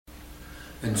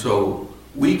And so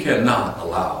we cannot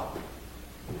allow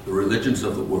the religions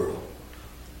of the world,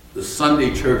 the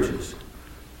Sunday churches,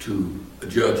 to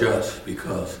judge us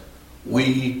because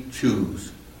we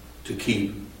choose to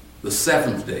keep the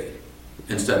seventh day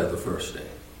instead of the first day.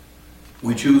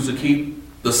 We choose to keep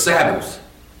the Sabbath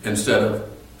instead of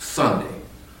Sunday.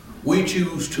 We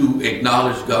choose to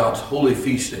acknowledge God's holy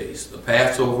feast days, the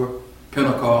Passover,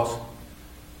 Pentecost,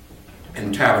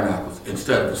 and Tabernacles,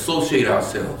 instead of associate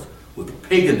ourselves with the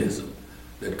paganism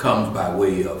that comes by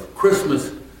way of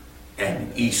Christmas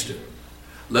and Easter.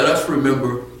 Let us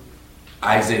remember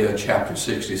Isaiah chapter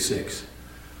 66,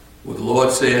 where the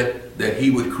Lord said that he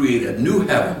would create a new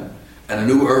heaven and a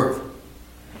new earth,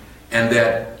 and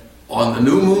that on the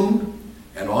new moon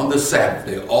and on the Sabbath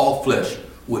day, all flesh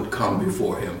would come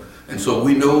before him. And so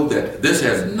we know that this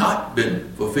has not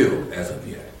been fulfilled as of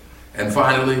yet. And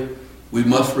finally, we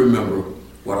must remember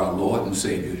what our Lord and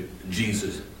Savior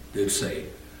Jesus did say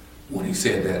when he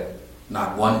said that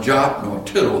not one jot nor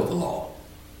tittle of the law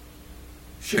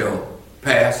shall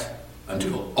pass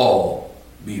until all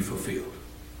be fulfilled.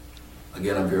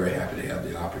 Again, I'm very happy to have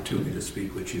the opportunity to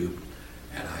speak with you,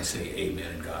 and I say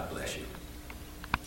amen and God bless you.